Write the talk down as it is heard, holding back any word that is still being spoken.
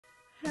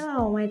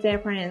Hello, my dear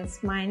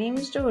friends. My name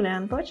is Julia.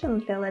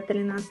 Unfortunately,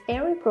 luckily not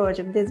every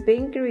project that's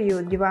being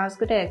reviewed gives us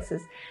good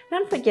access.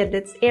 Don't forget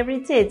that every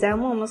day there are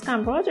almost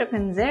come project,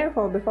 and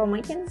therefore, before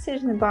making a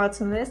decision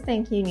about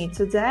investing, you need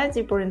to dive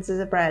deeper into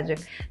the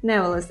project.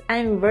 Nevertheless,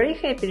 I'm very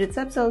happy that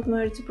absolute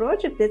majority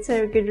project that's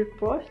a good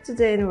profit to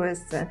the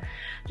investor.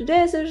 Today,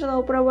 as usual,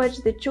 I'll provide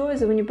the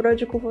choice of any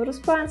project of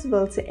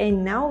responsibility,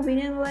 and now we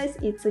analyze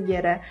it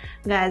together.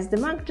 Guys, the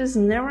market is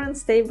never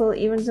unstable.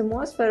 Even the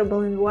most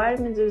favorable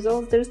environment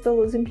results there's still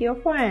losing your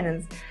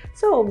finance.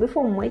 So,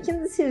 before making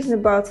a decision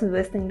about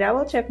investing,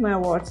 double check my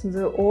words and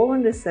do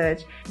own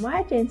research.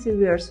 My attentive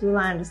viewers will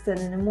understand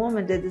in a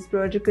moment that this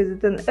project is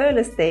at an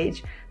early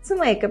stage. To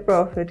make a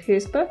profit,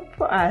 here's perfect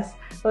for us.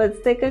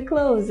 Let's take a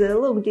closer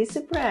look at this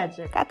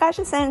project.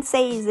 Kakashi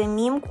Sensei is a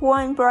meme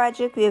coin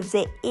project with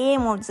the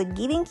aim of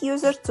giving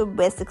users the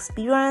best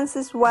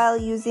experiences while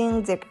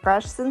using the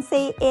Kakashi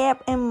Sensei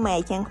app and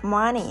making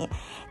money.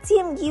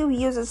 Team give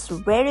users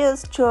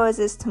various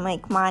choices to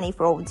make money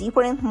from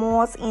different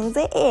modes in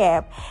the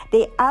app.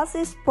 They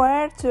also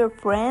aspire to a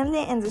friendly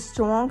and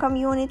strong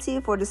community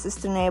for the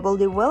sustainable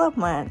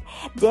development.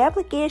 The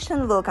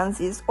application will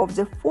consist of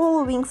the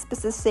following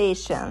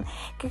specifications: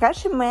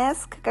 Kakashi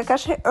Mask,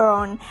 Kakashi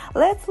Earn.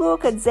 Let's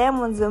look at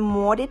them on the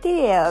more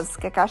details.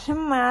 Kakashi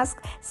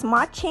Mask,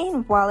 Smart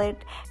Chain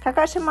Wallet.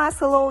 Kakashi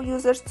Mask allows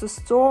users to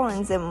store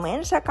in the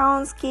managed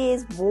accounts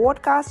case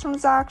broadcast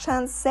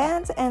transactions,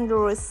 send and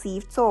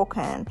receive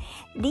token.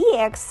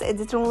 DX, a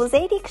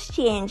decentralized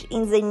exchange.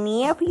 In the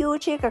near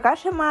future,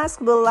 Kakashi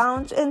Mask will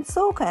launch a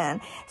token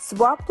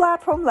swap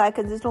platform like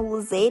a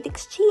decentralized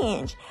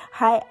exchange.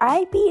 High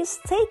IP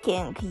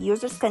staking.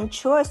 Users can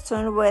choose to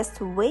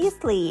invest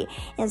wisely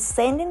in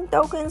sending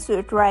tokens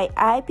with right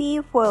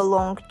IP for a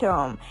long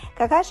term.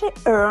 Kakashi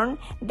Earn,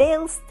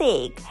 Daily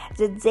Stake.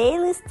 The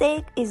daily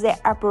stake is the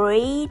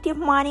operative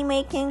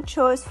money-making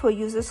choice for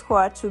users who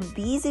are too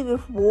busy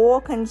with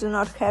work and do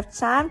not have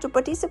time to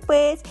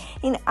participate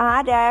in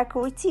other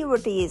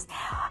activities.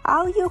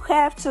 All you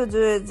have to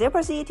do is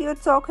deposit your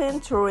token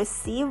to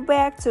receive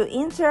back to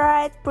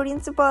interact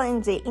principal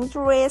and the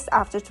interest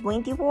after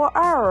 24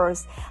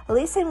 hours.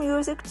 Listen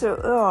music to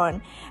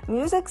earn.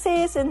 Music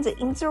sits in the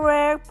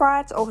interact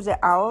part of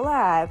our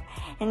life,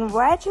 and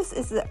righteous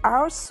is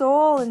our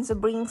soul and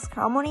brings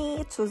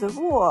harmony to the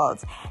world.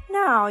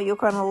 Now you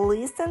can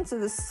listen to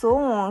the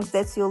songs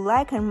that you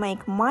like and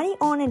make money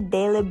on a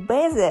daily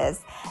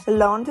basis.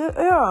 Learn to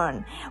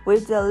earn.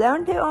 With the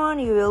Learn to Earn,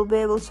 you will be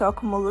able to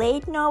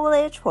accumulate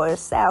knowledge for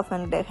yourself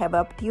and have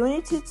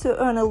opportunity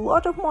to earn a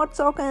lot of more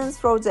tokens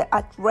through the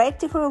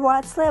attractive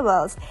rewards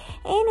levels.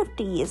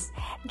 NFTs.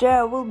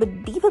 There will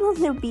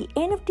definitely be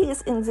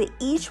NFTs in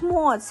each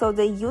mode, so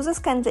the users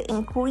can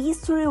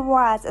increase the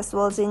rewards as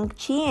well as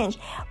exchange,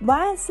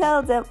 buy and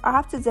sell them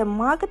after the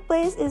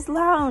marketplace is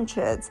launched.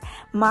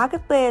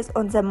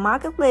 On the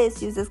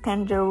marketplace, users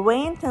can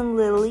rent and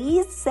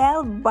release,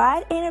 sell,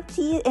 buy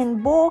NFT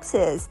and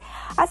boxes.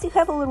 As you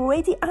have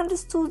already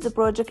understood, the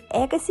project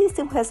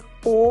ecosystem has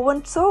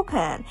own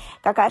token.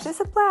 Kakashi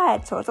supply,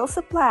 total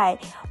supply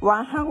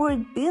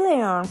 100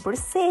 billion per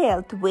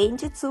sale,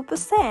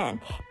 22%.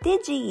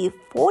 TG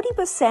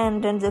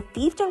 40% and the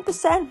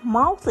 15%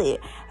 monthly.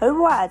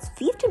 Rewards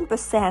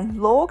 15%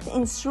 locked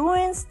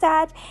insurance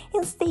start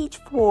in stage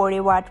 4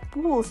 reward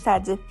pool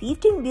start the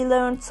 15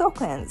 billion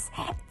tokens.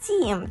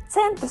 Team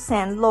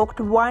 10% locked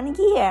 1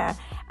 year.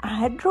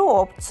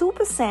 Airdrop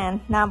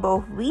 2% number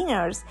of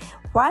winners.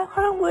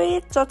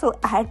 500 total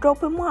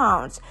airdrop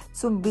amounts,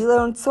 2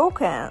 billion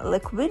token,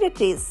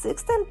 liquidity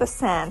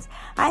 16%.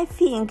 I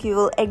think you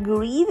will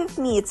agree with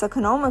me its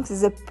economics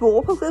is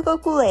perfectly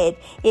calculated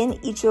and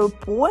each of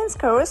points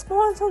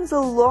corresponds on the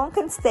long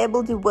and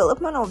stable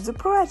development of the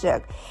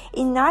project.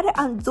 Another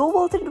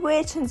undoubled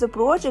advantage in the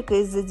project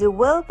is the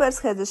developers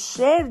have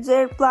shared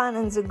their plan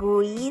and the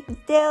great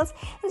details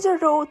in the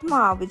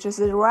roadmap, which is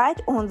right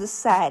on the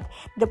side.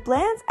 The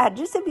plans are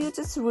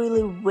distributed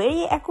really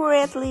very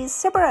accurately,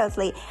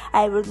 separately.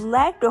 I would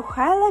like to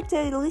highlight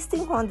the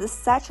listing on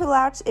such a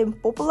large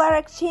and popular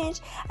exchange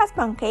as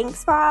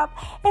PancakeSwap,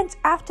 and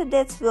after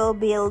that will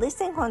be a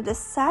listing on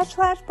such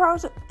large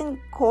project in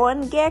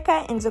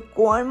CoinGecko and the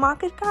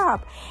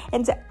CoinMarketCap,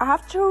 and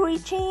after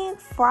reaching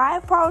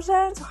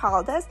 5,000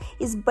 holders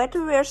is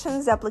better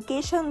version, the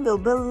application will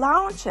be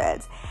launched.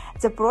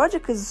 The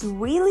project is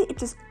really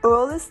at its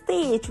early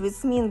stage,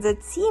 which means the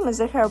team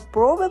have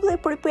probably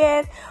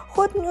prepared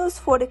hot news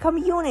for the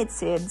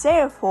community.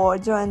 Therefore,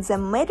 join the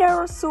meta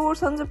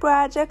resource on the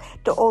project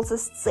to also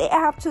stay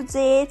up to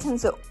date on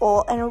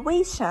all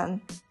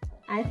innovation.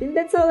 I think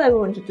that's all I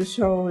wanted to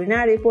show.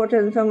 Another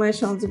important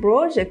information on the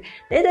project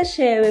that I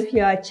share with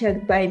you are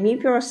checked by me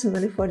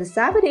personally for the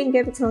stability and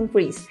capital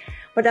increase.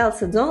 But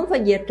also don't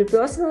forget to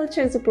personally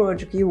check the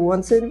project you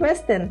want to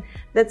invest in.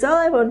 That's all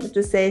I wanted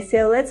to say,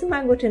 so let's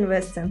make good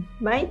investing.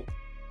 Bye!